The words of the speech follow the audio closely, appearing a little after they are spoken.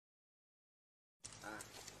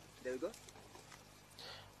There we go.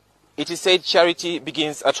 It is said charity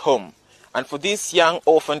begins at home, and for these young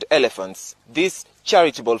orphaned elephants, this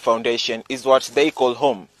charitable foundation is what they call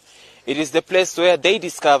home. It is the place where they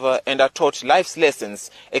discover and are taught life's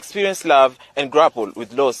lessons, experience love, and grapple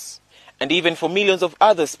with loss. And even for millions of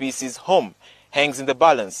other species, home hangs in the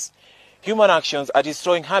balance. Human actions are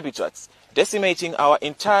destroying habitats, decimating our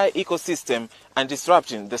entire ecosystem and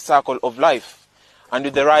disrupting the circle of life. And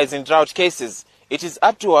with the rise in drought cases, it is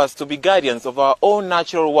up to us to be guardians of our own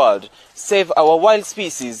natural world, save our wild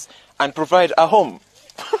species, and provide a home.